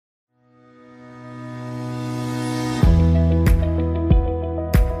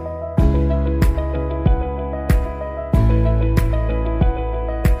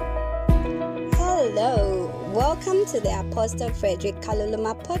to the Apostle Frederick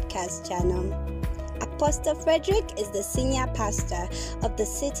Kaluluma podcast channel. Apostle Frederick is the senior pastor of the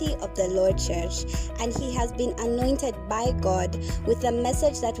City of the Lord Church, and he has been anointed by God with a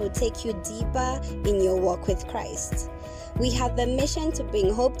message that will take you deeper in your walk with Christ. We have the mission to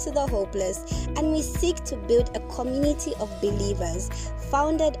bring hope to the hopeless, and we seek to build a community of believers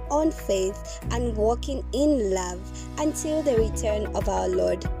founded on faith and walking in love until the return of our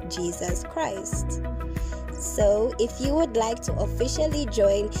Lord Jesus Christ. So, if you would like to officially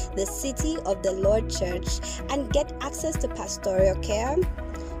join the City of the Lord Church and get access to pastoral care,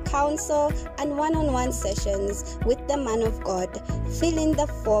 counsel, and one-on-one sessions with the man of God, fill in the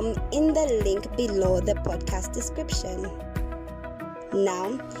form in the link below the podcast description.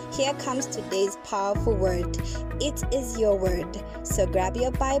 Now, here comes today's powerful word. It is your word. So grab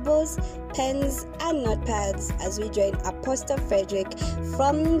your Bibles, pens, and notepads as we join Apostle Frederick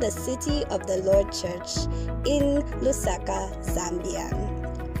from the City of the Lord Church in Lusaka, Zambia.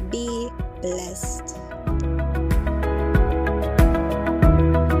 Be blessed.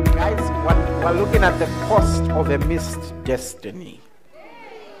 Guys, we're looking at the cost of a missed destiny.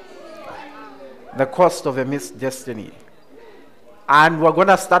 The cost of a missed destiny. And we're going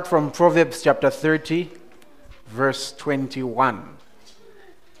to start from Proverbs chapter 30, verse 21.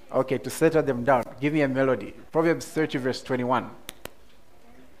 Okay, to settle them down, give me a melody. Proverbs 30, verse 21.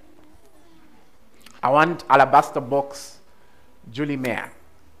 I want Alabaster Box, Julie Mayer.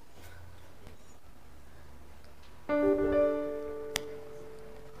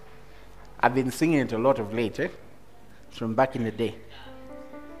 I've been singing it a lot of late, from back in the day.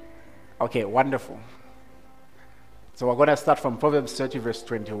 Okay, wonderful. So we're going to start from Proverbs 30, verse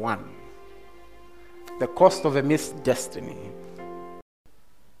 21. The cost of a missed destiny.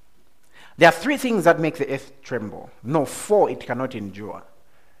 There are three things that make the earth tremble. No, four it cannot endure.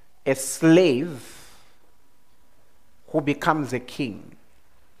 A slave who becomes a king.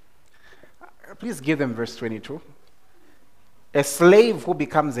 Please give them verse 22. A slave who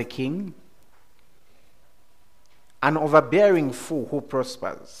becomes a king. An overbearing fool who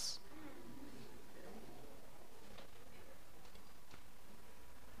prospers.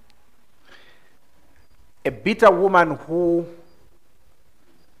 A bitter woman who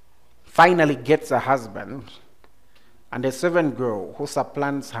finally gets a husband, and a servant girl who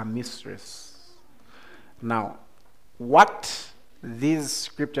supplants her mistress. Now, what these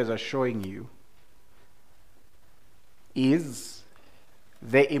scriptures are showing you is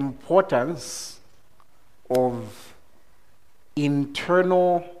the importance of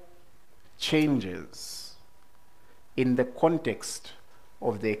internal changes in the context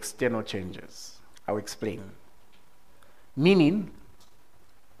of the external changes. I'll explain. Meaning,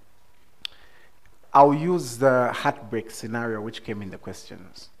 I'll use the heartbreak scenario which came in the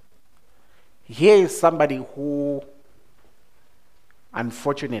questions. Here is somebody who,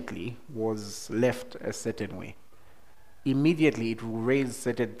 unfortunately, was left a certain way. Immediately, it will raise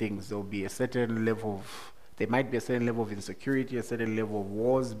certain things. There will be a certain level of, there might be a certain level of insecurity, a certain level of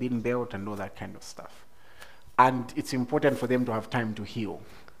wars being built, and all that kind of stuff. And it's important for them to have time to heal.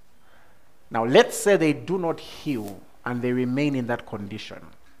 Now, let's say they do not heal and they remain in that condition.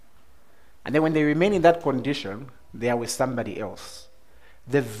 And then when they remain in that condition, they are with somebody else.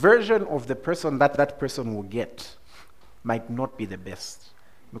 The version of the person that person will get might not be the best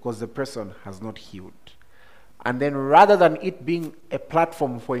because the person has not healed. And then rather than it being a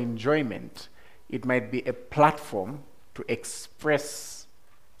platform for enjoyment, it might be a platform to express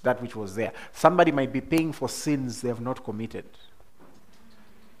that which was there. Somebody might be paying for sins they have not committed,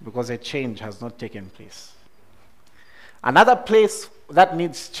 because a change has not taken place. Another place that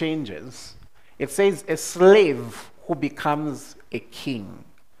needs changes, it says a slave who becomes a king.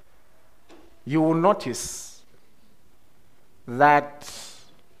 You will notice that,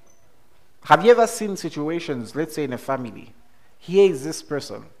 have you ever seen situations, let's say in a family, here is this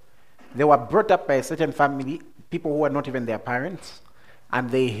person, they were brought up by a certain family, people who are not even their parents, and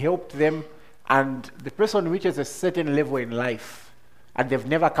they helped them, and the person reaches a certain level in life, and they've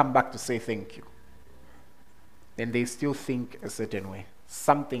never come back to say thank you. Then they still think a certain way.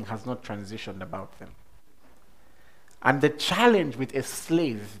 Something has not transitioned about them. And the challenge with a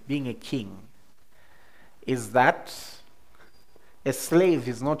slave being a king is that a slave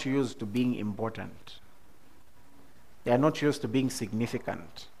is not used to being important. They are not used to being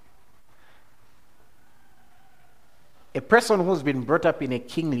significant. A person who's been brought up in a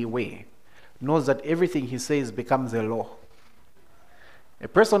kingly way knows that everything he says becomes a law. A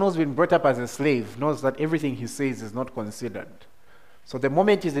person who's been brought up as a slave knows that everything he says is not considered. So the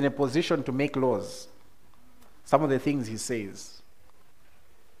moment he's in a position to make laws, some of the things he says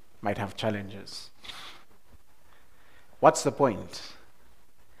might have challenges. What's the point?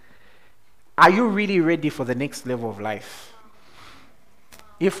 Are you really ready for the next level of life?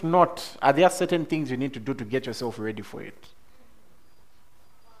 If not, are there certain things you need to do to get yourself ready for it?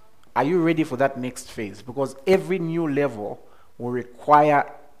 Are you ready for that next phase? Because every new level will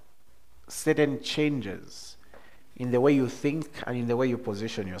require certain changes in the way you think and in the way you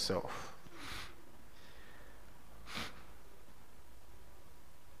position yourself.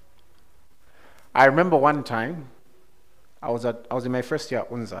 I remember one time, I was in my first year at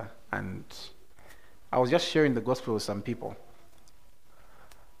UNZA, and I was just sharing the gospel with some people.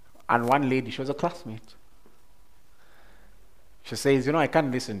 And one lady, she was a classmate. She says, I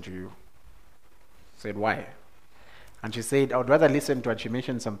can't listen to you. I said, why? And she said, I would rather listen to, and she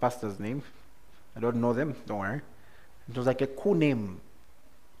mentioned some pastor's name. I don't know them, don't worry. It was like a cool name,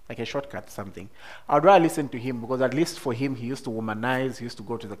 like a shortcut, something. I would rather listen to him because at least for him, he used to womanize, he used to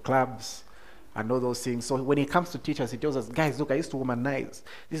go to the clubs and all those things. So when he comes to teach us, he tells us, guys, look, I used to womanize.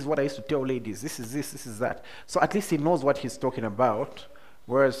 This is what I used to tell ladies. This is that. So at least he knows what he's talking about.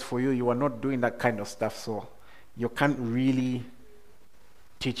 Whereas for you, you are not doing that kind of stuff, so you can't really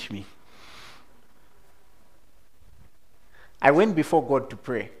teach me. I went before God to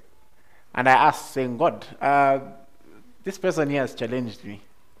pray, and I asked, saying, God, this person here has challenged me.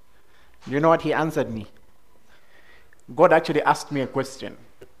 You know what he answered me? God actually asked me a question.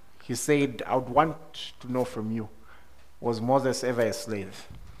 He said, I would want to know from you, was Moses ever a slave?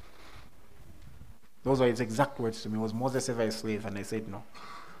 Those were his exact words to me. Was Moses ever a slave? And I said no.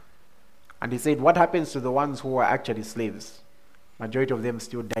 And he said, what happens to the ones who were actually slaves? Majority of them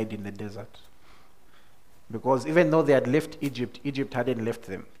still died in the desert. Because even though they had left Egypt, Egypt hadn't left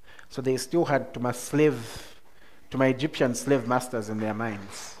them. So they still had to my Egyptian slave masters in their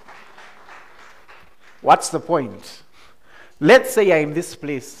minds. What's the point? Let's say you're in this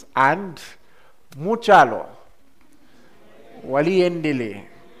place and muchalo, waliendele,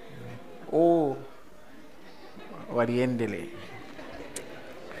 oh, waliendele.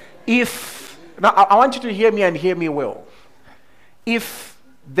 Now I want you to hear me and hear me well. If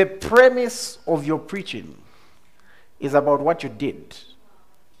the premise of your preaching is about what you did,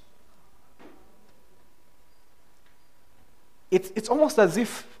 it's almost as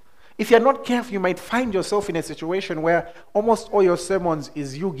if you're not careful, you might find yourself in a situation where almost all your sermons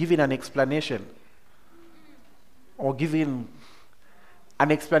is you giving an explanation or giving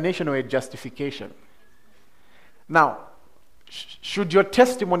an explanation or a justification. Now, should your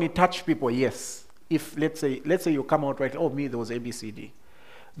testimony touch people? Yes. If, let's say you come out right, me, there was ABCD.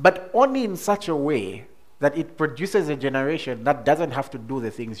 But only in such a way that it produces a generation that doesn't have to do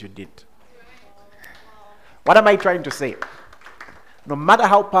the things you did. What am I trying to say? No matter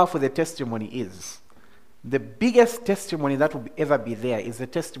how powerful the testimony is, the biggest testimony that will ever be there is the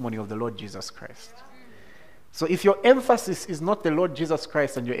testimony of the Lord Jesus Christ. So if your emphasis is not the Lord Jesus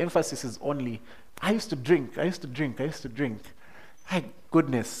Christ and your emphasis is only, I used to drink, my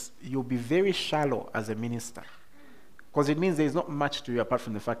goodness, you'll be very shallow as a minister. Because it means there's not much to you apart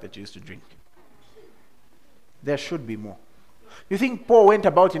from the fact that you used to drink. There should be more. You think Paul went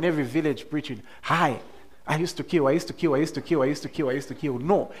about in every village preaching, hi, I used to kill.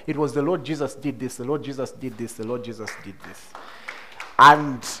 No, it was the Lord Jesus did this, the Lord Jesus did this, the Lord Jesus did this.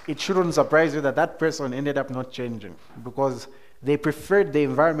 And it shouldn't surprise you that that person ended up not changing because they preferred the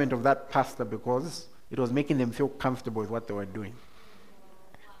environment of that pastor because it was making them feel comfortable with what they were doing.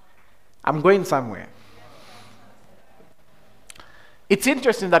 I'm going somewhere. It's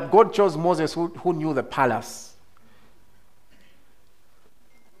interesting that God chose Moses who knew the palace.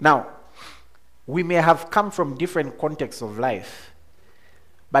 Now, we may have come from different contexts of life,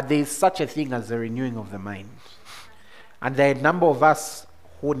 but there is such a thing as the renewing of the mind. And there are a number of us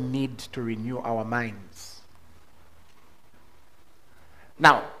who need to renew our minds.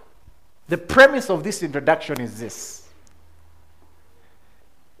 Now, the premise of this introduction is this.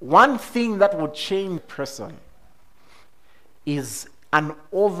 One thing that will change a person is an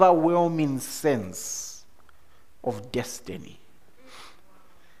overwhelming sense of destiny.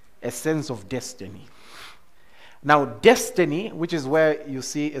 A sense of destiny. Now, destiny, which is where you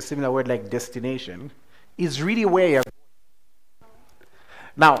see a similar word like destination, is really where you're going.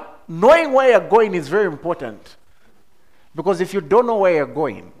 Now, knowing where you're going is very important. Because if you don't know where you're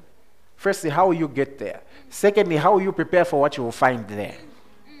going, firstly, how will you get there? Secondly, how will you prepare for what you will find there?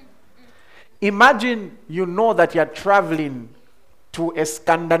 Imagine you know that you're traveling to a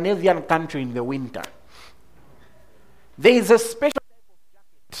Scandinavian country in the winter. There is a special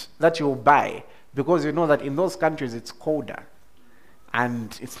that you'll buy because you know that in those countries it's colder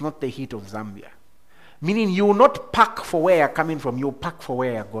and it's not the heat of Zambia. Meaning you will not pack for where you're coming from, you'll pack for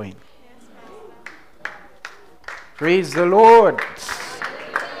where you're going. Praise the Lord.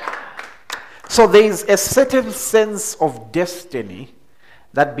 So there is a certain sense of destiny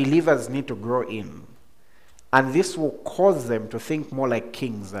that believers need to grow in. And this will cause them to think more like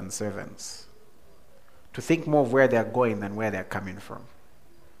kings than servants. To think more of where they're going than where they're coming from.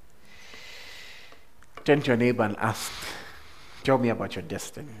 Turn to your neighbor and ask, tell me about your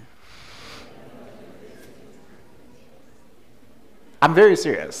destiny. I'm very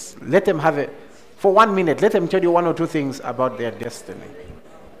serious. Let them have it. For 1 minute, let them tell you one or two things about their destiny.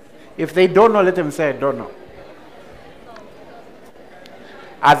 If they don't know, let them say, I don't know.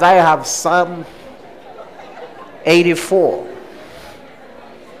 As I have Psalm 84.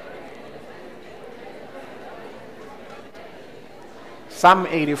 Psalm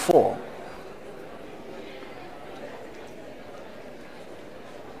 84.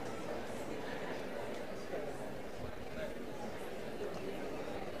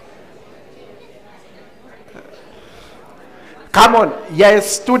 Come on, you're a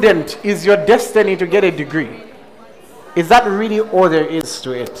student. Is your destiny to get a degree? Is that really all there is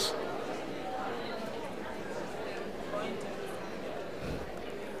to it?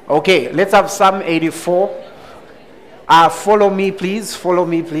 Okay, let's have Psalm 84. Follow me, please. Follow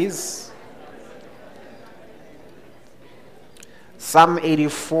me, please. Psalm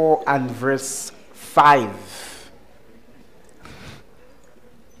 84 and verse 5.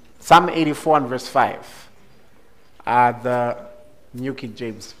 Psalm 84 and verse 5. The New King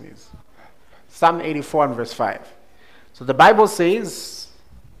James, please. Psalm 84 and verse 5. So the Bible says,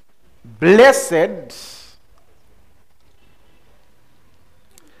 blessed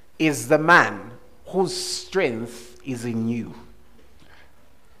is the man whose strength is in you,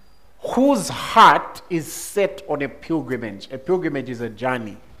 whose heart is set on a pilgrimage. A pilgrimage is a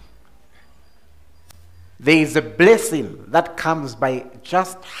journey. There is a blessing that comes by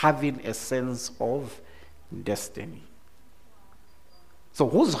just having a sense of destiny. So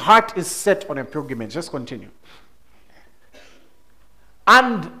whose heart is set on a pilgrimage? Just continue.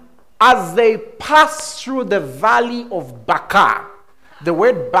 And as they pass through the valley of Baca, the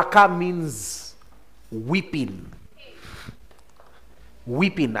word Baca means weeping.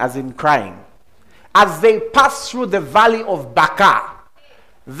 Weeping as in crying. As they pass through the valley of Baca,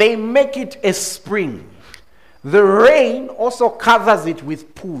 they make it a spring. The rain also covers it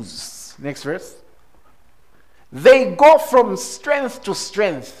with pools. Next verse. They go from strength to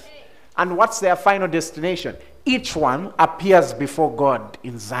strength. And what's their final destination? Each one appears before God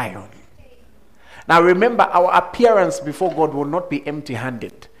in Zion. Now remember, our appearance before God will not be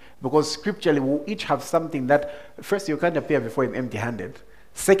empty-handed. Because scripturally, we'll each have something that, first, you can't appear before him empty-handed.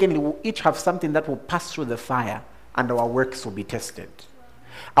 Secondly, we'll each have something that will pass through the fire and our works will be tested.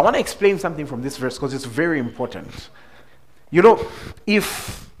 I want to explain something from this verse because it's very important. You know,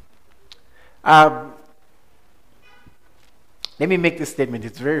 if... let me make this statement.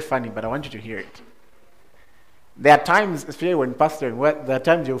 It's very funny, but I want you to hear it. There are times, especially when pastoring, where there are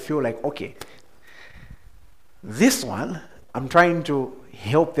times you'll feel like, okay, this one, I'm trying to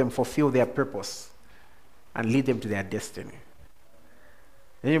help them fulfill their purpose and lead them to their destiny.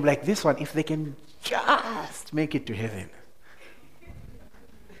 Then you'll be like, this one, if they can just make it to heaven.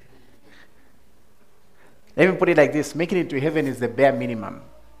 Let me put it like this. Making it to heaven is the bare minimum.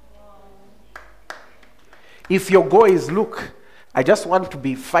 If your goal is, look, I just want to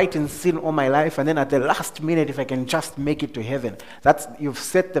be fighting sin all my life, and then at the last minute, if I can just make it to heaven, you've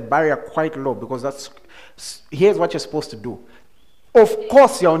set the barrier quite low, because here's what you're supposed to do. Of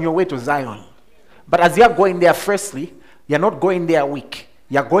course, you're on your way to Zion, but as you're going there, firstly, you're not going there weak.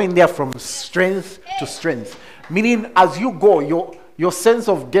 You're going there from strength to strength. Meaning, as you go, your sense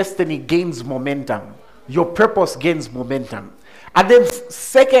of destiny gains momentum. Your purpose gains momentum. And then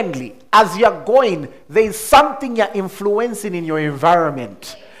secondly, as you're going, there is something you're influencing in your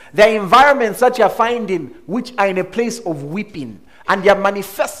environment. There are environments that you're finding which are in a place of weeping. And you're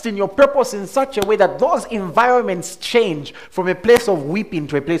manifesting your purpose in such a way that those environments change from a place of weeping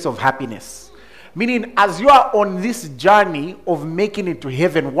to a place of happiness. Meaning, as you are on this journey of making it to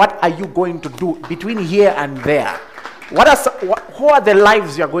heaven, what are you going to do between here and there? Who are the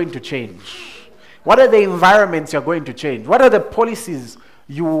lives you're going to change? What are the environments you're going to change? What are the policies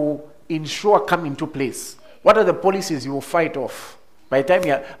you ensure come into place? What are the policies you will fight off? By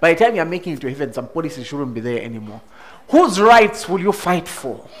the time you're making it to heaven, some policies shouldn't be there anymore. Whose rights will you fight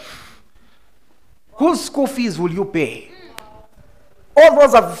for? Whose school fees will you pay? All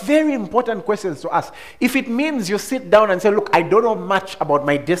those are very important questions to ask. If it means you sit down and say, look, I don't know much about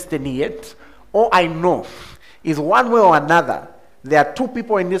my destiny yet, all I know is one way or another, there are two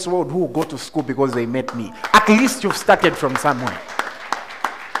people in this world who go to school because they met me. At least you've started from somewhere.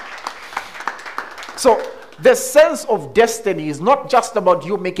 So The sense of destiny is not just about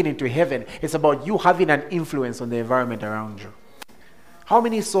you making it to heaven. It's about you having an influence on the environment around you. How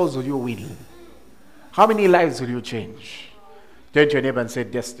many souls will you win? How many lives will you change? Turn to your neighbor and say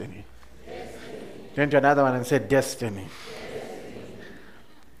destiny. Turn to another one and say destiny.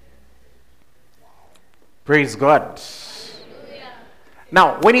 Praise God.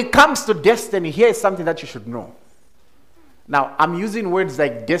 Now, when it comes to destiny, here is something that you should know. Now, I'm using words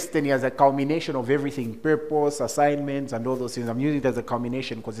like destiny as a culmination of everything, purpose, assignments, and all those things. I'm using it as a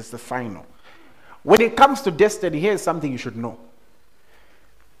culmination because it's the final. When it comes to destiny, here is something you should know.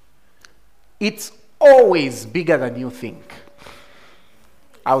 It's always bigger than you think.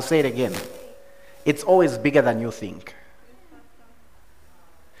 I'll say it again. It's always bigger than you think.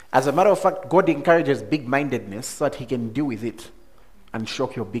 As a matter of fact, God encourages big-mindedness so that he can deal with it and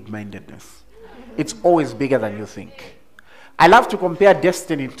shock your big-mindedness. It's always bigger than you think. I love to compare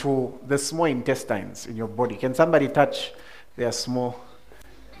destiny to the small intestines in your body. Can somebody touch their small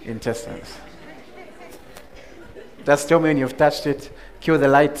intestines? Just tell me when you've touched it. Cue the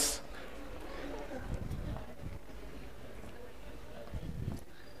lights.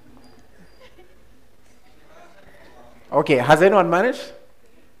 Okay, has anyone managed?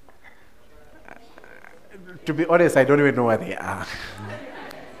 To be honest, I don't even know where they are.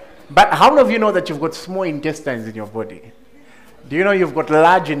 But how many of you know that you've got small intestines in your body? Do you know you've got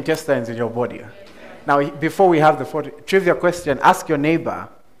large intestines in your body? Now, before we have the trivia question, ask your neighbor,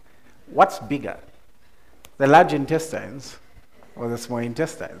 what's bigger? The large intestines or the small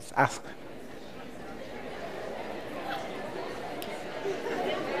intestines? Ask.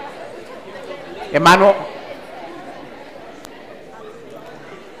 Emmanuel?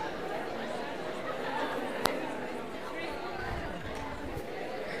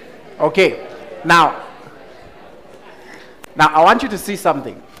 Okay, now I want you to see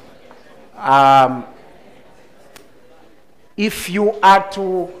something. If you are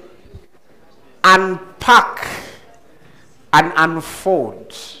to unpack and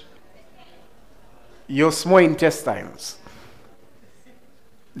unfold your small intestines,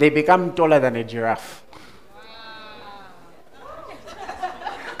 they become taller than a giraffe.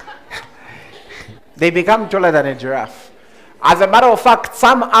 They become taller than a giraffe. As a matter of fact,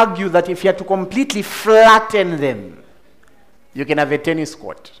 some argue that if you are to completely flatten them, you can have a tennis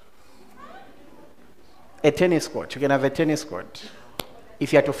court. A tennis court. You can have a tennis court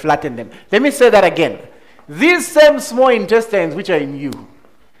if you are to flatten them. Let me say that again. These same small intestines which are in you,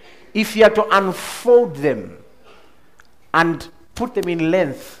 if you are to unfold them and put them in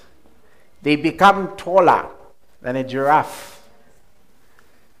length, they become taller than a giraffe.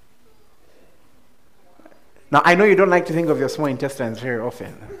 Now, I know you don't like to think of your small intestines very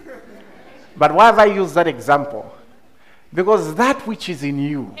often. But why have I used that example? Because that which is in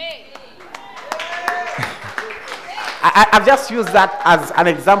you, I've just used that as an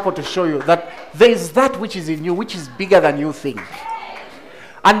example to show you that there is that which is in you, which is bigger than you think.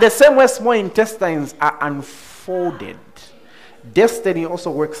 And the same way small intestines are unfolded, destiny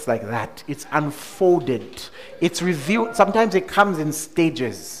also works like that. It's unfolded. It's revealed. Sometimes it comes in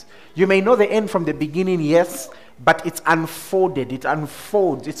stages. You may know the end from the beginning, yes, but it's unfolded. It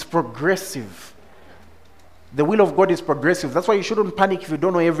unfolds. It's progressive. The will of God is progressive. That's why you shouldn't panic if you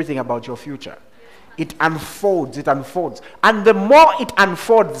don't know everything about your future. It unfolds. It unfolds. And the more it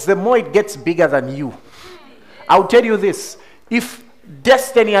unfolds, the more it gets bigger than you. I'll tell you this. If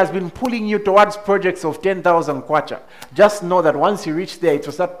destiny has been pulling you towards projects of 10,000 kwacha, just know that once you reach there, it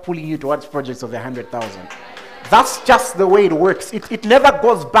will start pulling you towards projects of 100,000. That's just the way it works. It never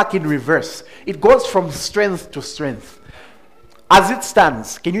goes back in reverse. It goes from strength to strength. As it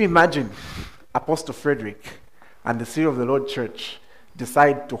stands, can you imagine Apostle Frederick and the City of the Lord Church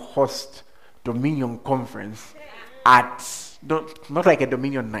decide to host Dominion Conference at, not like a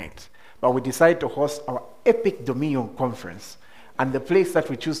Dominion night, but we decide to host our epic Dominion Conference. And the place that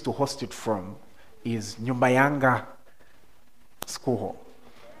we choose to host it from is Nyumbayanga School Hall.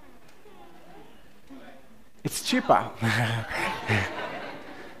 It's cheaper.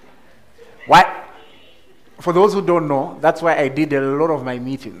 Why? For those who don't know, that's why I did a lot of my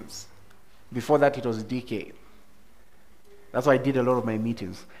meetings. Before that, it was DK. That's why I did a lot of my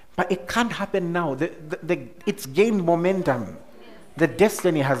meetings. But it can't happen now. It's gained momentum. The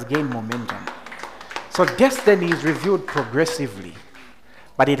destiny has gained momentum. So destiny is revealed progressively,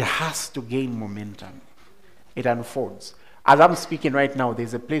 but it has to gain momentum. It unfolds. As I'm speaking right now,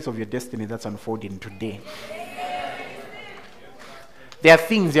 there's a place of your destiny that's unfolding today. There are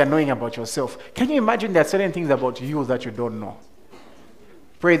things you're knowing about yourself. Can you imagine there are certain things about you that you don't know?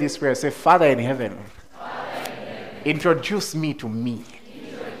 Pray this prayer. Say, Father in heaven, introduce me to me.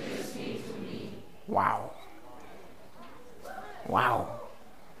 Wow. Wow.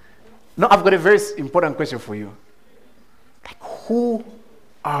 Now, I've got a very important question for you. Like, who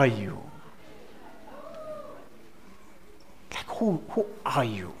are you? Like, who are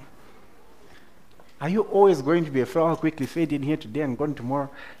you? Are you always going to be a fellow quickly fade in here today and gone tomorrow?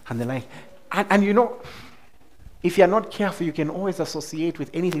 And the like. And you know, if you're not careful, you can always associate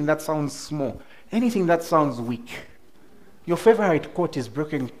with anything that sounds small, anything that sounds weak. Your favorite quote is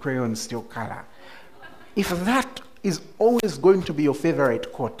broken crayon, still color. If that is always going to be your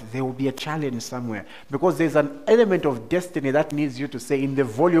favorite quote, there will be a challenge somewhere, because there's an element of destiny that needs you to say, in the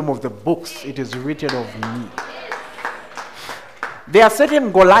volume of the books, it is written of me. There are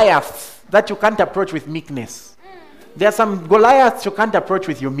certain Goliaths that you can't approach with meekness. There are some Goliaths you can't approach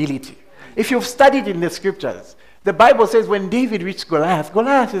with humility. If you've studied in the scriptures, the Bible says when David reached Goliath,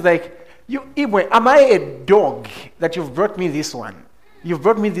 Goliath is like, "You, Ibwe, am I a dog that you've brought me this one? You've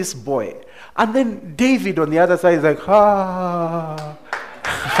brought me this boy." And then David on the other side is like, ah.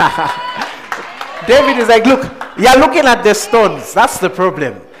 David is like, "Look, you're looking at the stones. That's the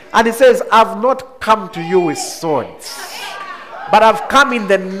problem." And he says, "I've not come to you with swords, but I've come in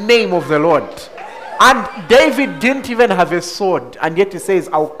the name of the Lord." And David didn't even have a sword, and yet he says,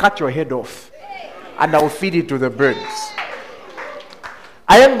 "I'll cut your head off and I'll feed it to the birds."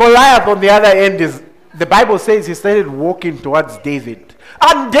 I am Goliath on the other end is, the Bible says he started walking towards David.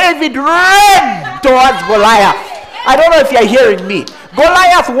 And David ran towards Goliath. I don't know if you're hearing me.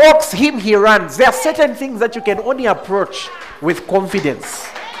 Goliath walks, him he runs. There are certain things that you can only approach with confidence.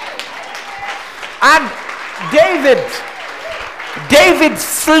 And David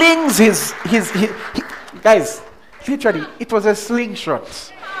slings his guys, literally, it was a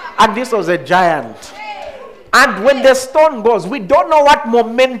slingshot. And this was a giant. And when the stone goes, we don't know what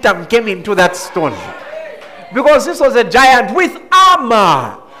momentum came into that stone. Because this was a giant with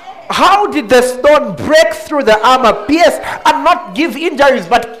armor. How did the stone break through the armor, pierce, and not give injuries,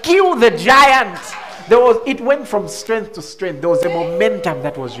 but kill the giant? It went from strength to strength. There was a momentum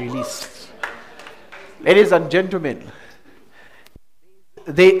that was released. Ladies and gentlemen,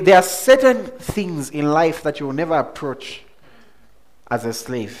 there are certain things in life that you will never approach as a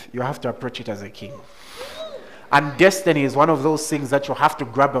slave. You have to approach it as a king. And destiny is one of those things that you have to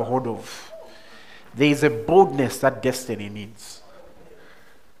grab a hold of. There is a boldness that destiny needs.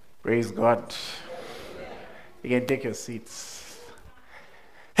 Praise God. You can take your seats.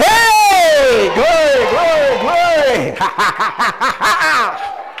 Hey! Glory, glory, glory!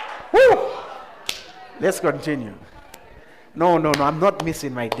 Woo! Let's continue. No, I'm not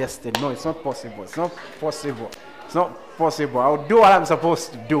missing my destiny. No, it's not possible. It's not possible. It's not possible. I'll do what I'm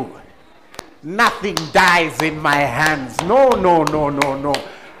supposed to do. Nothing dies in my hands. No.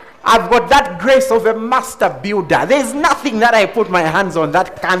 I've got that grace of a master builder. There's nothing that I put my hands on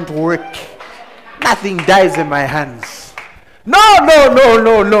that can't work. Nothing dies in my hands. No.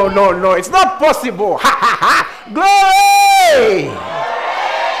 It's not possible. Glory!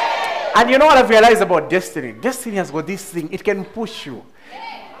 And you know what I've realized about destiny? Destiny has got this thing. It can push you.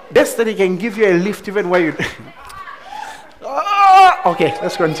 Destiny can give you a lift even where you... Okay,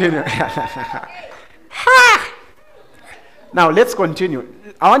 let's continue. Now, let's continue.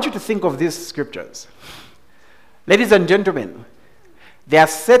 I want you to think of these scriptures. Ladies and gentlemen, there are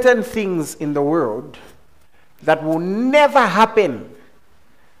certain things in the world that will never happen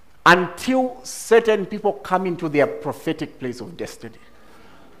until certain people come into their prophetic place of destiny.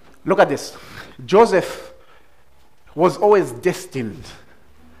 Look at this. Joseph was always destined.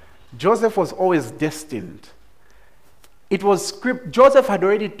 Joseph was always destined. It was Joseph had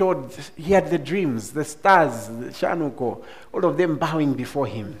already told, he had the dreams, the stars, the Shanuko, all of them bowing before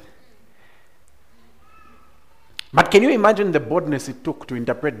him. But can you imagine the boldness it took to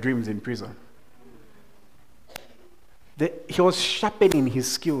interpret dreams in prison? He was sharpening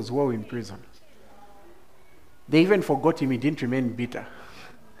his skills while in prison. They even forgot him, he didn't remain bitter.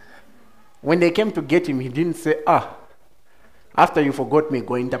 When they came to get him, he didn't say, after you forgot me,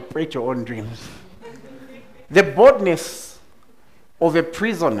 go interpret your own dreams. The boldness of a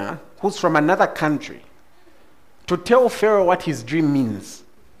prisoner who's from another country to tell Pharaoh what his dream means.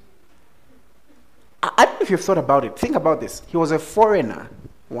 I don't know if you've thought about it. Think about this. He was a foreigner,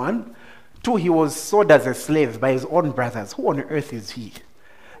 one. Two, he was sold as a slave by his own brothers. Who on earth is he?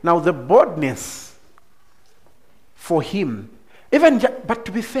 Now, the boldness for him, but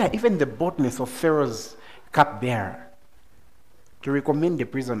to be fair, even the boldness of Pharaoh's cupbearer to recommend the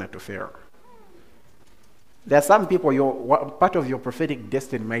prisoner to Pharaoh. There are some people, part of your prophetic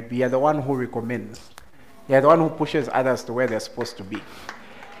destiny might be you're the one who recommends. You're the one who pushes others to where they're supposed to be.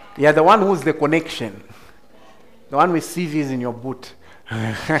 You're the one who's the connection. The one with CVs in your boot.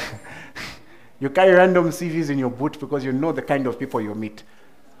 You carry random CVs in your boot because you know the kind of people you meet.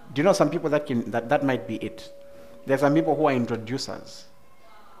 Do you know some people that might be it? There are some people who are introducers.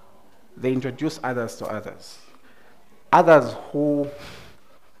 They introduce others to others. Others who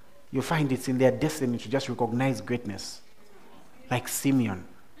you find it's in their destiny to just recognize greatness. Like Simeon.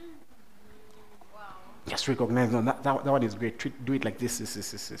 Just recognize, no, that one is great. Do it like this.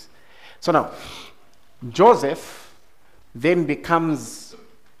 So now, Joseph then becomes,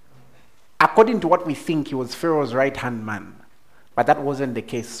 according to what we think, he was Pharaoh's right-hand man. But that wasn't the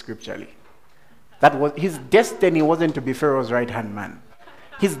case scripturally. His destiny wasn't to be Pharaoh's right-hand man.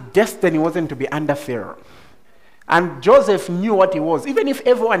 His destiny wasn't to be under Pharaoh. And Joseph knew what he was. Even if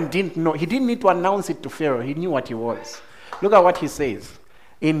everyone didn't know, he didn't need to announce it to Pharaoh. He knew what he was. Look at what he says.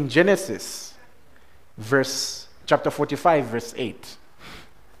 In Genesis, chapter 45, verse 8.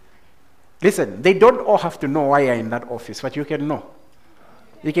 Listen, they don't all have to know why you're in that office, but you can know.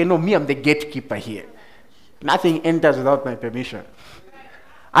 You can know, me, I'm the gatekeeper here. Nothing enters without my permission.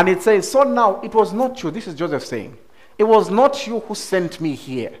 And it says, so now, it was not you, this is Joseph saying, it was not you who sent me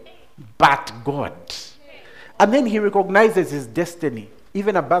here, but God. And then he recognizes his destiny,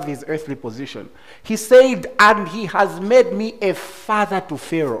 even above his earthly position. He said, and he has made me a father to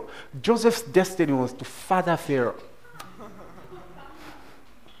Pharaoh. Joseph's destiny was to father Pharaoh.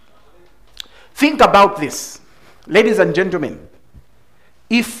 Think about this, ladies and gentlemen.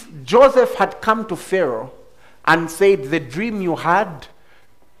 If Joseph had come to Pharaoh and said, the dream you had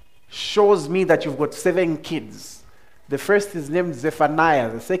shows me that you've got 7 kids. The first is named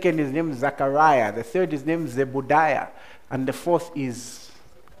Zephaniah, the second is named Zechariah, the third is named Zebediah, and the fourth is...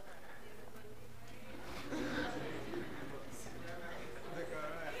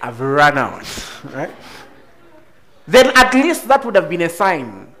 I've run out, right? Then at least that would have been a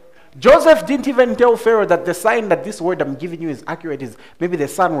sign. Joseph didn't even tell Pharaoh that the sign that this word I'm giving you is accurate is maybe the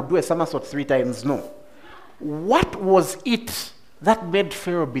son will do a somersault 3 times. No. What was it that made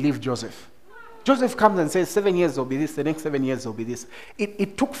Pharaoh believe Joseph? Joseph comes and says 7 years will be this, the next 7 years will be this.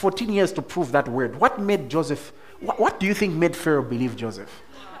 It took 14 years to prove that word. What made Joseph, what do you think made Pharaoh believe Joseph?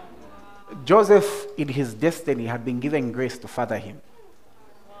 Joseph, in his destiny, had been given grace to father him.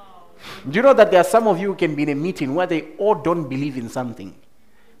 Do you know that there are some of you who can be in a meeting where they all don't believe in something?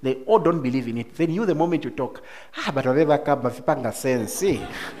 They all don't believe in it. Then you, the moment you talk, but whatever sense.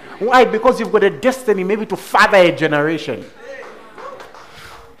 Why? Because you've got a destiny maybe to father a generation.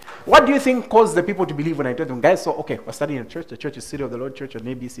 What do you think caused the people to believe when I told them, guys, so okay, we're studying in a church, the church is City of the Lord Church on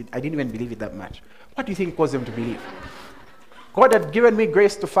ABC. I didn't even believe it that much. What do you think caused them to believe? God had given me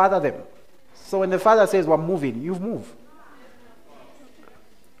grace to father them. So when the father says, we're moving, you move.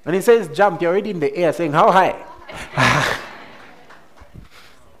 And he says, jump, you're already in the air saying, how high?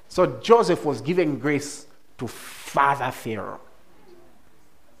 So Joseph was given grace to father Pharaoh.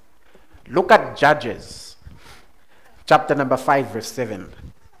 Look at Judges, chapter number 5, verse 7.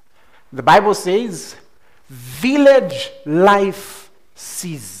 The Bible says, village life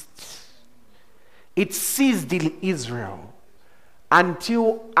ceased. It ceased in Israel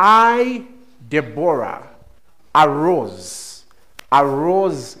until I, Deborah, arose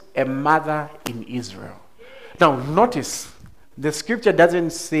a mother in Israel. Now notice, the scripture doesn't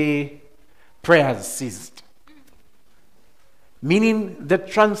say prayers ceased. Meaning the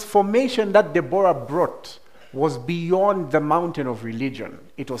transformation that Deborah brought was beyond the mountain of religion.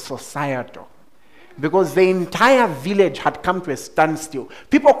 It was societal. Because the entire village had come to a standstill.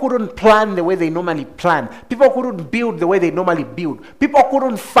 People couldn't plan the way they normally plan. People couldn't build the way they normally build. People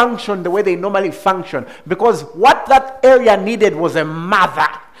couldn't function the way they normally function. Because what that area needed was a mother.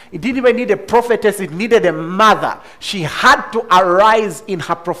 It didn't even need a prophetess, it needed a mother. She had to arise in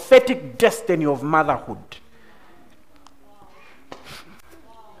her prophetic destiny of motherhood.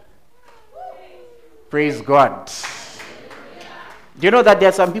 Praise God. Do you know that there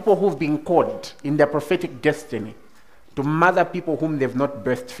are some people who've been called in their prophetic destiny to mother people whom they've not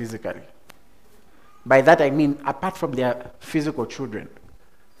birthed physically? By that I mean, apart from their physical children,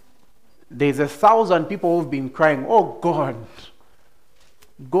 there's 1,000 people who've been crying, oh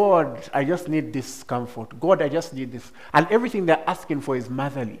God, I just need this comfort. God, I just need this. And everything they're asking for is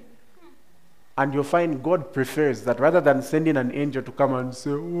motherly. And you'll find God prefers that rather than sending an angel to come and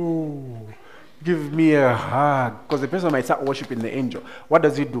say, oh, give me a hug. Because the person might start worshiping the angel. What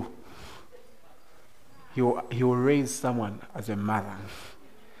does he do? He will raise someone as a mother.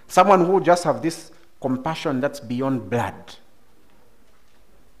 Someone who will just have this compassion that's beyond blood.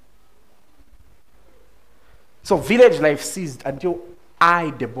 So village life ceased until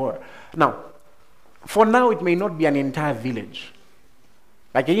I, Deborah. Now, for now, it may not be an entire village.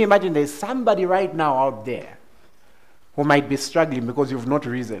 Like, can you imagine there's somebody right now out there who might be struggling because you've not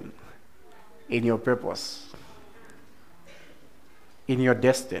risen? in your purpose, in your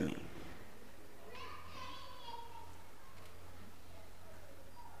destiny.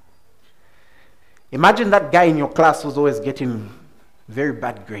 Imagine that guy in your class who's always getting very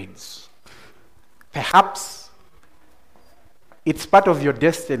bad grades. Perhaps it's part of your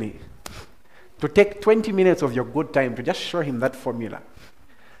destiny to take 20 minutes of your good time to just show him that formula.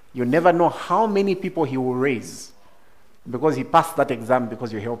 You never know how many people he will raise because he passed that exam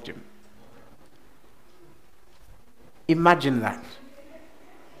because you helped him. Imagine that.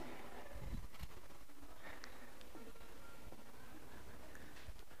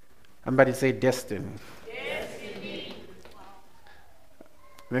 Somebody say destiny. Destiny.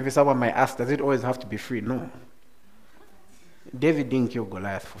 Maybe someone might ask, does it always have to be free? No. David didn't kill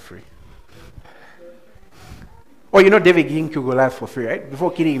Goliath for free. Oh, you know David didn't kill Goliath for free, right?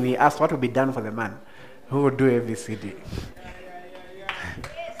 Before killing him, he asked what would be done for the man who would do ABCD.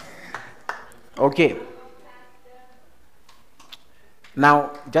 Okay.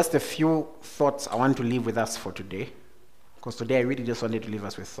 Now, just a few thoughts I want to leave with us for today. Because today I really just wanted to leave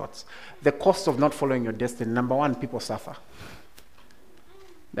us with thoughts. The cost of not following your destiny. Number one, people suffer.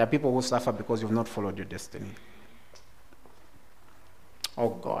 There are people who suffer because you've not followed your destiny. Oh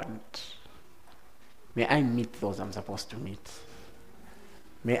God. May I meet those I'm supposed to meet.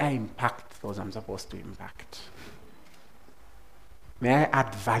 May I impact those I'm supposed to impact. May I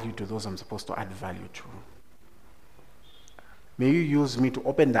add value to those I'm supposed to add value to. May you use me to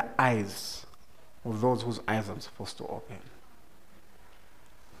open the eyes of those whose eyes I'm supposed to open.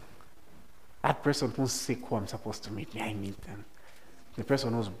 That person who's sick who I'm supposed to meet, may I meet them. The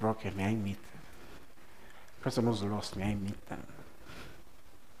person who's broken, may I meet them. The person who's lost, may I meet them.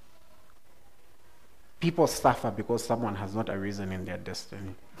 People suffer because someone has not arisen in their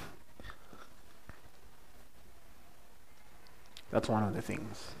destiny. That's one of the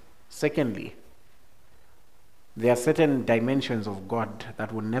things. Secondly, there are certain dimensions of God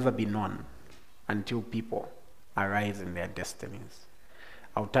that will never be known until people arise in their destinies.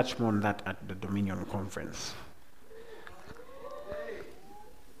 I'll touch more on that at the Dominion Conference.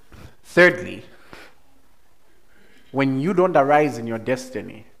 Thirdly, when you don't arise in your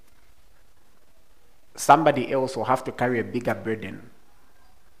destiny, somebody else will have to carry a bigger burden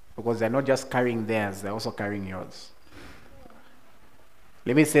because they're not just carrying theirs, they're also carrying yours.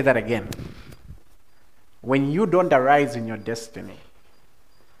 Let me say that again. When you don't arise in your destiny,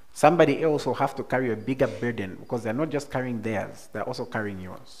 somebody else will have to carry a bigger burden because they're not just carrying theirs, they're also carrying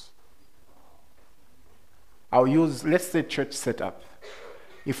yours. I'll use, let's say, church setup.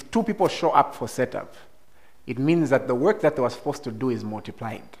 If 2 people show up for setup, it means that the work that they were supposed to do is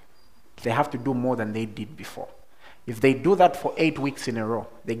multiplied. They have to do more than they did before. If they do that for 8 weeks in a row,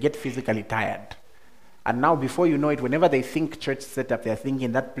 they get physically tired. And now, before you know it, whenever they think church setup, they're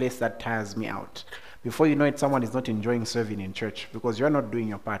thinking that place that tires me out. Before you know it, someone is not enjoying serving in church because you're not doing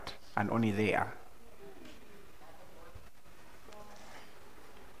your part and only they are.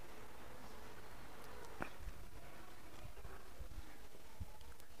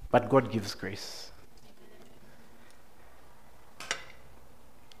 But God gives grace.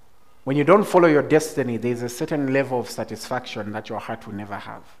 When you don't follow your destiny, there's a certain level of satisfaction that your heart will never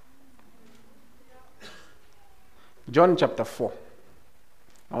have. John chapter 4.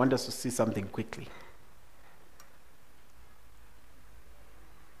 I want us to see something quickly.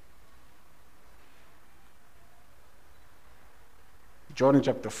 John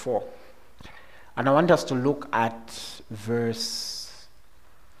chapter 4. And I want us to look at verse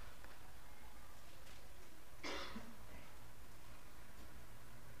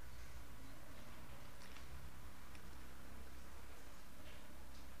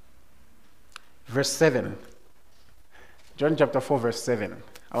 7. John chapter 4, verse 7.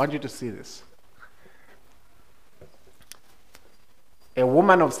 I want you to see this. A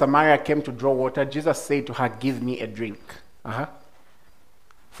woman of Samaria came to draw water. Jesus said to her, "Give me a drink."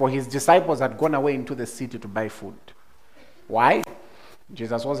 For his disciples had gone away into the city to buy food. Why?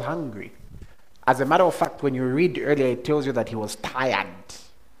 Jesus was hungry. As a matter of fact, when you read earlier, it tells you that he was tired.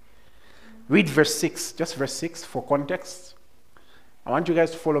 Read verse 6, just verse 6 for context. I want you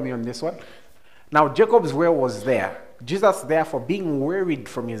guys to follow me on this one. Now Jacob's well was there. Jesus, therefore, being wearied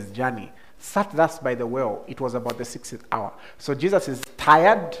from his journey, sat thus by the well. It was about the 6th hour. So Jesus is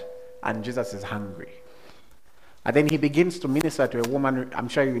tired and Jesus is hungry. And then he begins to minister to a woman. I'm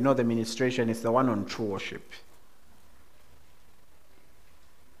sure you know the ministration. It's the one on true worship.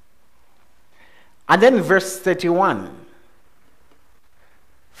 And then verse 31.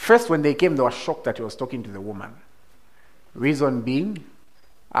 First, when they came, they were shocked that he was talking to the woman. Reason being,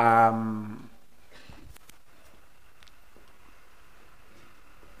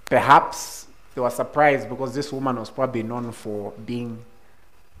 perhaps They were surprised because this woman was probably known for being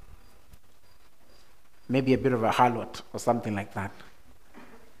maybe a bit of a harlot or something like that.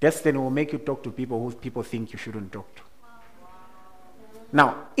 Destiny will make you talk to people who people think you shouldn't talk to.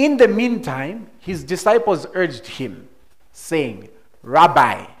 Now, in the meantime, his disciples urged him, saying,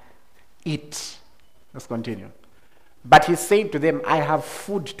 Rabbi, eat. Let's continue. But he said to them, I have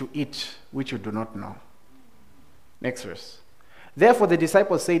food to eat, which you do not know. Next verse. Therefore the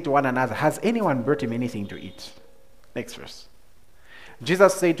disciples said to one another, has anyone brought him anything to eat? Next verse.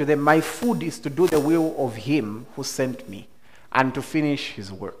 Jesus said to them, my food is to do the will of him who sent me and to finish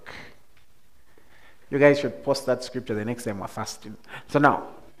his work. You guys should post that scripture the next time we're fasting. So now,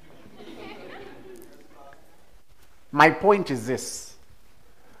 my point is this.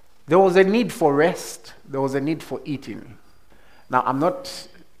 There was a need for rest. There was a need for eating. Now,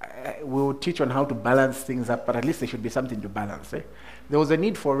 we'll teach on how to balance things up, but at least there should be something to balance. There was a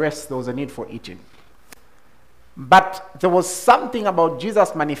need for rest. There was a need for eating. But there was something about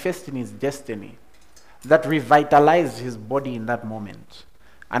Jesus manifesting his destiny that revitalized his body in that moment.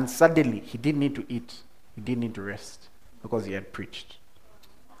 And suddenly, he didn't need to eat. He didn't need to rest because he had preached.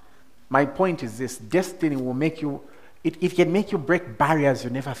 My point is this. Destiny will make you, it can make you break barriers you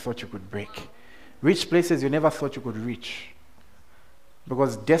never thought you could break. Reach places you never thought you could reach.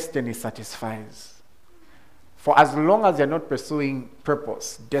 Because destiny satisfies. For as long as you're not pursuing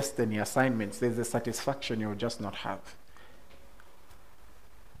purpose, destiny, assignments, there's a satisfaction you'll just not have.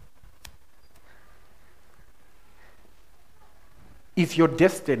 If your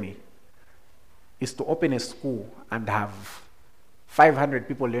destiny is to open a school and have 500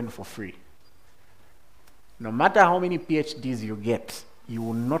 people learn for free, no matter how many PhDs you get, you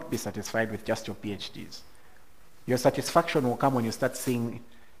will not be satisfied with just your PhDs. Your satisfaction will come when you start seeing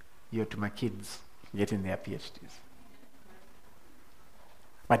your Tuma kids getting their PhDs.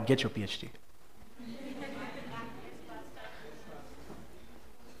 But get your PhD.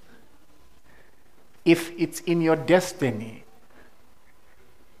 If it's in your destiny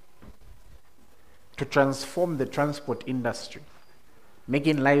to transform the transport industry,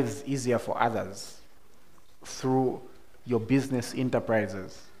 making lives easier for others through your business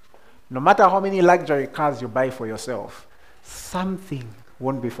enterprises, no matter how many luxury cars you buy for yourself, something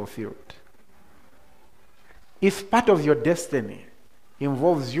won't be fulfilled. If part of your destiny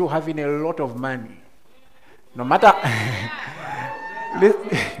involves you having a lot of money, no matter...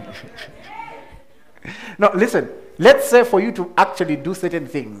 No, listen. Let's say for you to actually do certain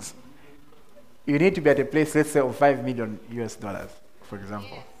things, you need to be at a place, let's say, of $5 million US, for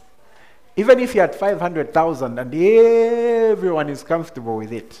example. Even if you're at 500,000 and everyone is comfortable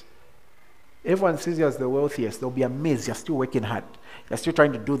with it, everyone sees you as the wealthiest, they'll be amazed. You're still working hard. You're still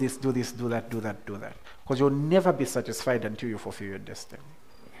trying to do this, do that. Because you'll never be satisfied until you fulfill your destiny.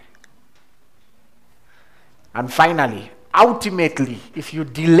 And finally, ultimately, if you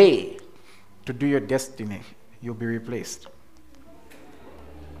delay to do your destiny, you'll be replaced.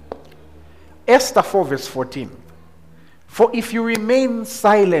 Esther 4 verse 14. For if you remain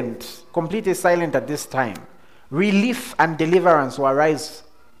silent, completely silent at this time, relief and deliverance will arise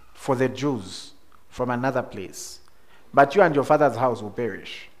for the Jews from another place. But you and your father's house will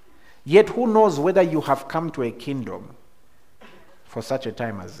perish. Yet who knows whether you have come to a kingdom for such a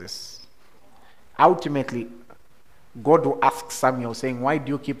time as this? Ultimately, God will ask Samuel, saying, why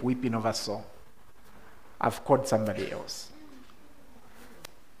do you keep weeping over Saul? I've called somebody else.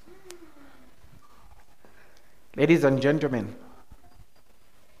 Ladies and gentlemen,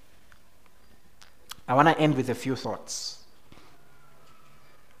 I want to end with a few thoughts.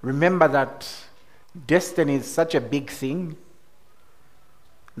 Remember that destiny is such a big thing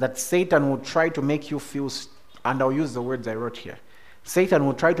that Satan will try to make you feel, and I'll use the words I wrote here, Satan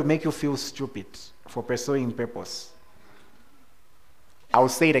will try to make you feel stupid for pursuing purpose. I'll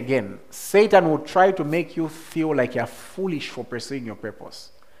say it again. Satan will try to make you feel like you're foolish for pursuing your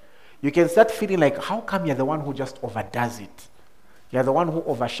purpose. You can start feeling like, how come you're the one who just overdoes it? You're the one who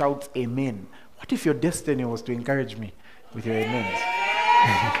overshouts amen. What if your destiny was to encourage me with your amens?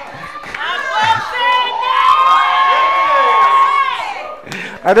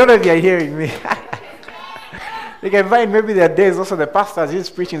 I don't know if you're hearing me. You can find maybe there are days also the pastors is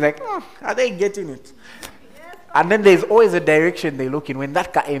preaching like, are they getting it? And then there's always a direction they look in. When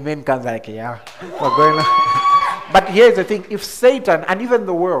that amen comes, like, yeah, we're going on. But here's the thing. If Satan and even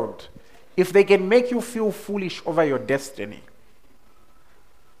the world, if they can make you feel foolish over your destiny,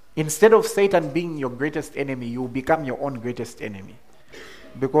 instead of Satan being your greatest enemy, you will become your own greatest enemy.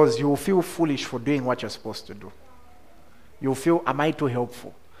 Because you will feel foolish for doing what you're supposed to do. You'll feel, am I too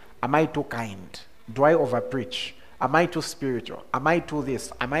helpful? Am I too kind? Do I overpreach? Am I too spiritual? Am I too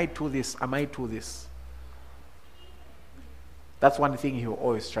this? Am I too this? Am I too this? That's one thing he'll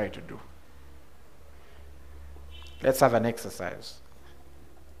always try to do. Let's have an exercise.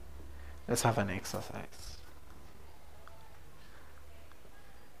 Let's have an exercise.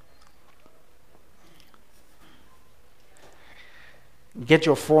 Get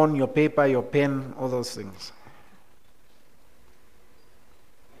your phone, your paper, your pen, all those things.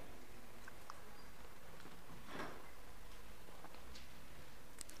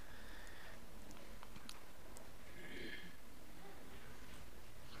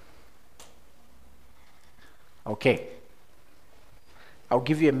 Okay. I'll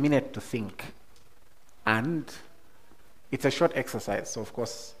give you a minute to think. And it's a short exercise, so of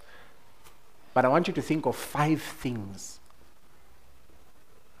course, but I want you to think of 5 things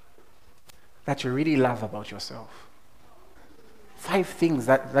that you really love about yourself. 5 things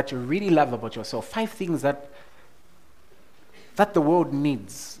that you really love about yourself. 5 things that the world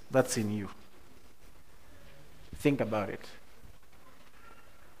needs that's in you. Think about it.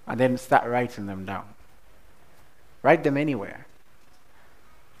 And then start writing them down. Write them anywhere.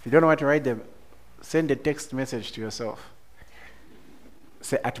 If you don't know how to write them, send a text message to yourself.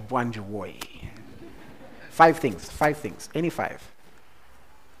 Say, at Bwanjuwoy. 5 things, any 5.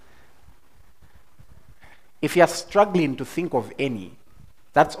 If you're struggling to think of any,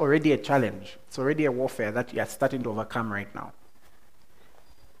 that's already a challenge. It's already a warfare that you're starting to overcome right now.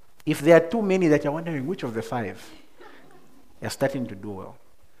 If there are too many that you're wondering which of the 5, you're starting to do well.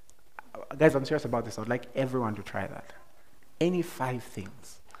 Guys, I'm serious about this. I would like everyone to try that. Any 5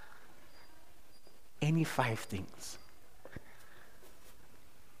 things. Any 5 things.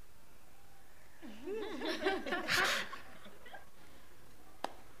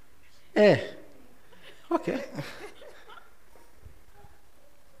 Okay.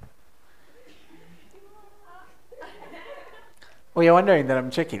 Oh, you're wondering that I'm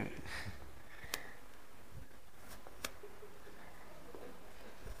checking.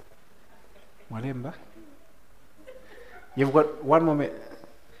 Walemba? You've got 1 moment.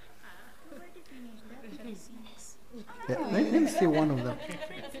 Yeah, let me see one of them.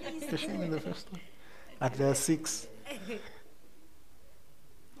 Show me the first one. At the 6.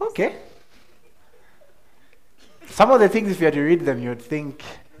 Okay. Some of the things, if you had to read them, you would think,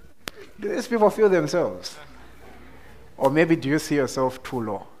 do these people feel themselves? Or maybe do you see yourself too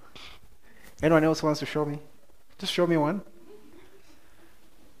low? Anyone else wants to show me? Just show me one.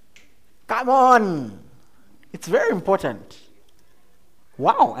 Come on! It's very important.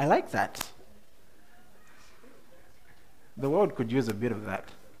 Wow, I like that. The world could use a bit of that.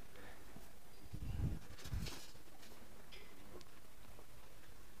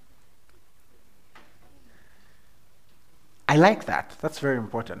 I like that. That's very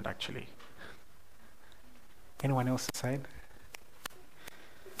important, actually. Anyone else side?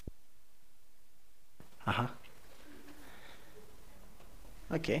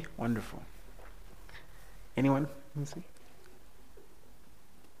 Okay, wonderful. Anyone? Let me see.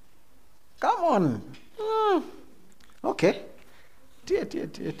 Come on. Okay. Dear.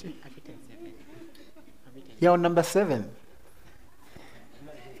 You're on number 7.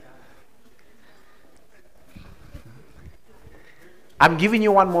 I'm giving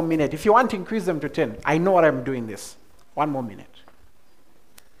you 1 more minute. If you want to increase them to 10, I know what I'm doing this. 1 more minute.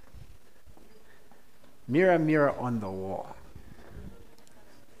 Mirror, mirror on the wall.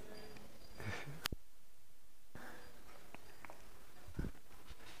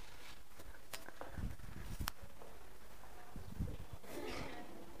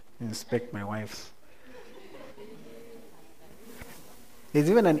 Inspect my wife's. There's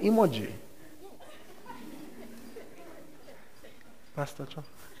even an emoji. Pastor John.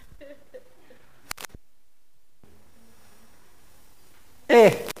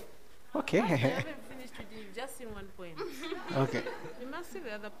 Okay. I haven't finished with you, just in 1 point. Okay. You must see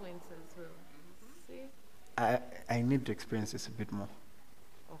the other points as well. See? I need to experience this a bit more.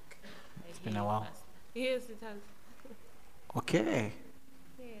 Okay. It's been a while. Yes, it has. Okay.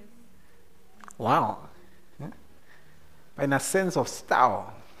 Yes. Wow. Yeah. In a sense of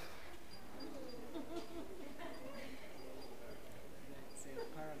style.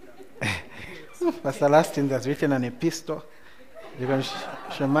 Pastor Lastin has written an epistle. Because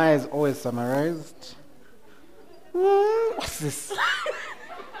Shema is always summarized. What's this?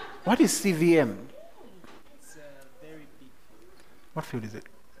 What is CVM? It's a very big field. What field is it?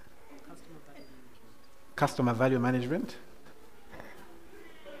 Customer value management. Customer value management?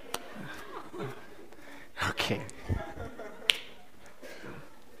 Okay.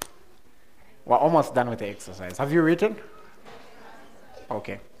 We're almost done with the exercise. Have you written?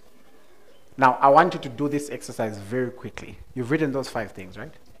 Okay. Now, I want you to do this exercise very quickly. You've written those 5 things,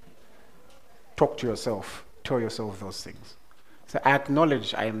 right? Talk to yourself. Tell yourself those things. So I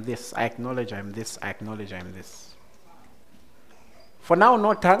acknowledge I am this. I acknowledge I am this. I acknowledge I am this. For now,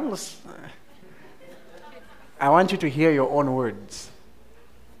 no tongues. I want you to hear your own words.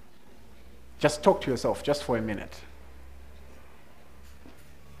 Just talk to yourself just for a minute.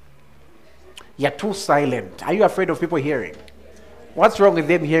 You're too silent. Are you afraid of people hearing? What's wrong with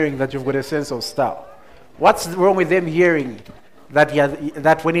them hearing that you've got a sense of style? What's wrong with them hearing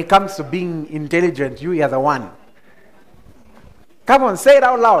that when it comes to being intelligent, you are the one? Come on, say it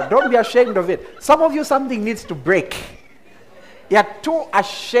out loud. Don't be ashamed of it. Some of you, something needs to break. You're too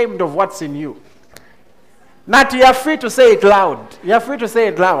ashamed of what's in you. Not you're free to say it loud. You're free to say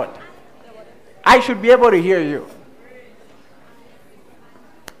it loud. I should be able to hear you.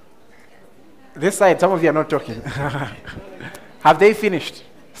 This side, some of you are not talking. Have they finished?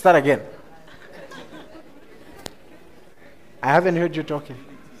 Start again. I haven't heard you talking.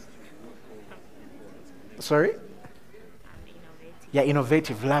 Sorry? Yeah,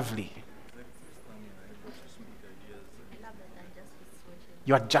 innovative, lovely.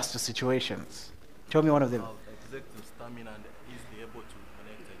 You adjust to situations. Tell me one of them. Executive stamina and easily able to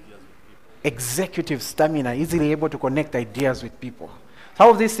connect ideas with people. Executive stamina, easily able to connect ideas with people. Some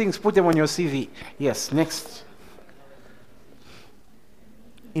of these things, put them on your CV. Yes, next.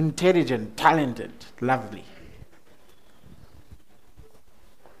 Intelligent, talented, lovely.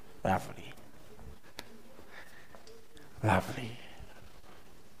 Lovely. Lovely.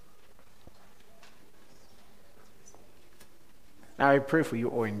 Now I pray for you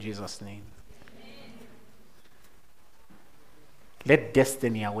all in Jesus' name. Let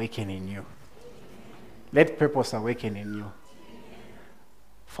destiny awaken in you. Let purpose awaken in you.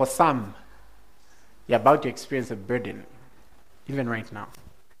 For some, you're about to experience a burden, even right now.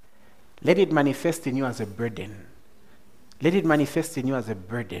 Let it manifest in you as a burden. Let it manifest in you as a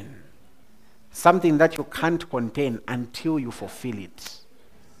burden. Something that you can't contain until you fulfill it.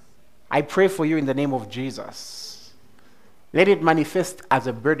 I pray for you in the name of Jesus. Let it manifest as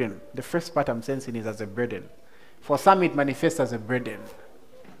a burden. The first part I'm sensing is as a burden. For some, it manifests as a burden.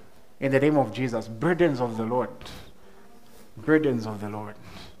 In the name of Jesus, burdens of the Lord. Burdens of the Lord.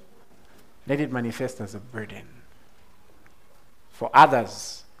 Let it manifest as a burden. For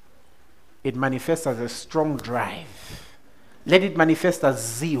others, it manifests as a strong drive. Let it manifest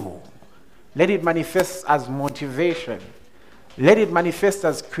as zeal. Let it manifest as motivation. Let it manifest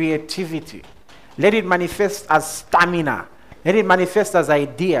as creativity. Let it manifest as stamina. Let it manifest as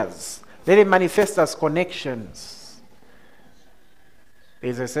ideas. Let it manifest as connections.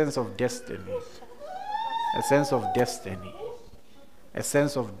 There's a sense of destiny. A sense of destiny. A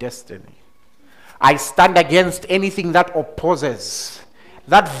sense of destiny. I stand against anything that opposes.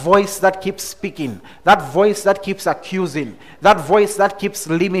 That voice that keeps speaking. That voice that keeps accusing. That voice that keeps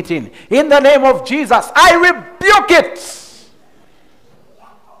limiting. In the name of Jesus, I rebuke it.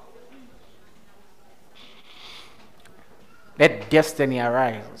 Let destiny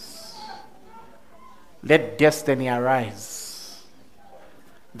arise. Let destiny arise.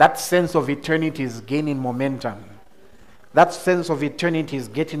 That sense of eternity is gaining momentum. That sense of eternity is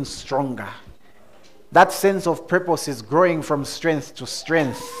getting stronger. That sense of purpose is growing from strength to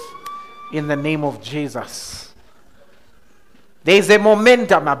strength in the name of Jesus. There is a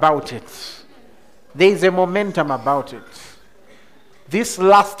momentum about it. There is a momentum about it. This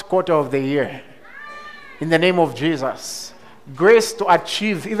last quarter of the year, in the name of Jesus, grace to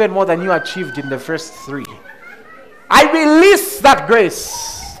achieve even more than you achieved in the first 3. I release that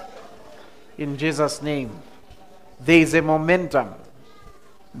grace in Jesus' name. There is a momentum.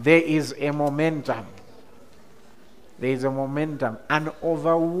 There is a momentum. There is a momentum, an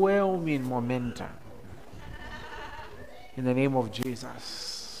overwhelming momentum. In the name of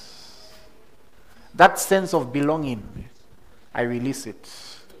Jesus. That sense of belonging, I release it.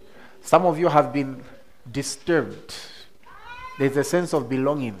 Some of you have been disturbed. There's a sense of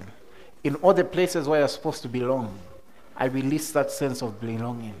belonging. In all the places where you're supposed to belong, I release that sense of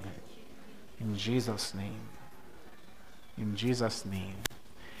belonging. In Jesus' name. In Jesus' name.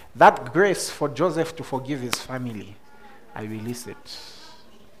 That grace for Joseph to forgive his family, I release it.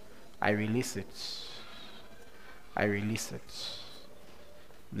 I release it. I release it.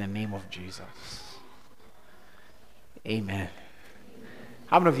 In the name of Jesus. Amen.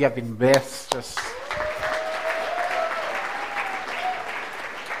 How many of you have been blessed? Just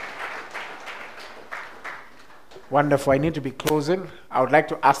wonderful. I need to be closing. I would like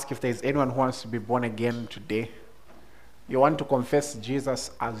to ask if there's anyone who wants to be born again today. You want to confess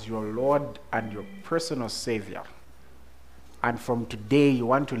Jesus as your Lord and your personal Savior. and from today you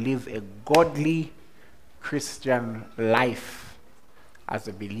want to live a godly Christian life as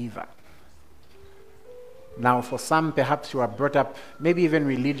a believer. Now, for some, perhaps you are brought up, maybe even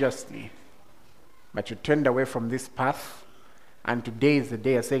religiously, but you turned away from this path, and today is the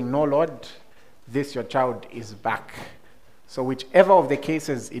day of saying, no, Lord, this your child is back. So whichever of the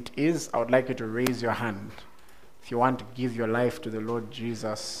cases it is, I would like you to raise your hand if you want to give your life to the Lord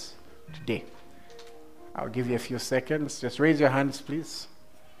Jesus today. I'll give you a few seconds. Just raise your hands, please.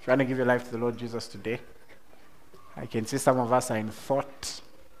 If you want to give your life to the Lord Jesus today. I can see some of us are in thought.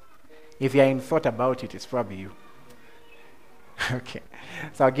 If you're in thought about it, it's probably you. Okay.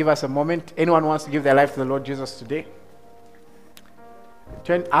 So I'll give us a moment. Anyone wants to give their life to the Lord Jesus today?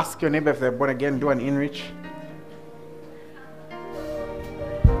 Turn, ask your neighbor if they're born again. Do an inreach.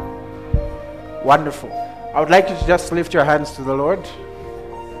 Wonderful. I would like you to just lift your hands to the Lord.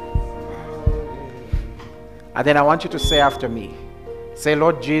 And then I want you to say after me. Say,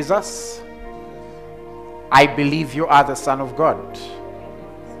 Lord Jesus, I believe you are the Son of God.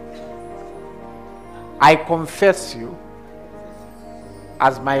 I confess you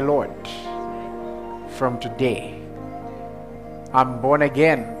as my Lord. From today, I'm born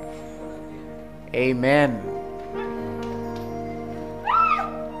again. Amen.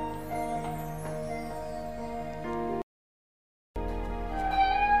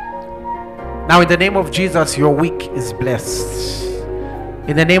 Now, in the name of Jesus, your week is blessed.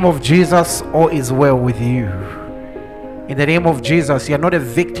 In the name of Jesus, all is well with you. In the name of Jesus, you are not a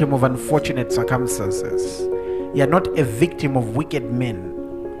victim of unfortunate circumstances. You are not a victim of wicked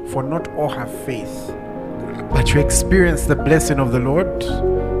men, for not all have faith. But you experience the blessing of the Lord.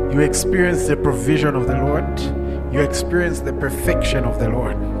 You experience the provision of the Lord. You experience the perfection of the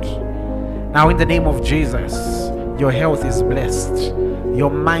Lord. Now, in the name of Jesus, your health is blessed. Your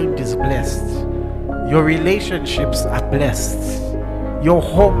mind is blessed. Your relationships are blessed. Your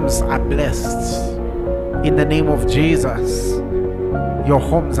homes are blessed. In the name of Jesus, your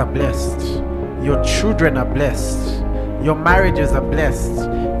homes are blessed. Your children are blessed. Your marriages are blessed.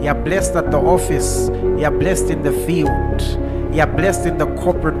 You are blessed at the office. You are blessed in the field. You are blessed in the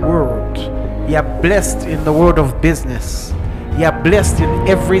corporate world. You are blessed in the world of business. You are blessed in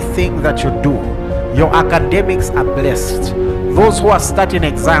everything that you do. Your academics are blessed. Those who are starting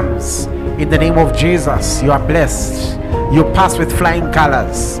exams, in the name of Jesus, you are blessed. You pass with flying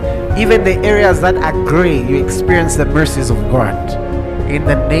colors. Even the areas that are gray, you experience the mercies of God. In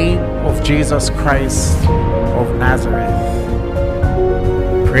the name of Jesus Christ of Nazareth.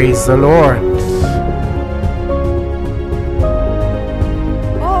 Praise the Lord.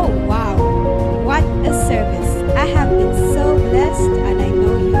 Oh, wow. What a service. I have been so blessed, and I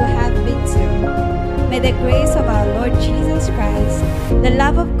know you have been too. May the grace of our Lord Jesus Christ, the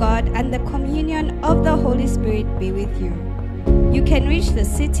love of God, and the communion of the Holy Spirit be with you. You can reach the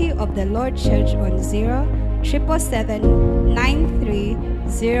City of the Lord Church on 0777 93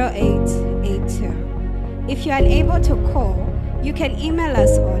 0882. If you are unable to call, you can email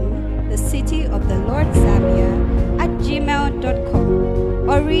us on thecityoftheLordZambia@gmail.com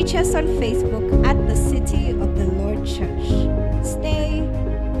or reach us on Facebook at The City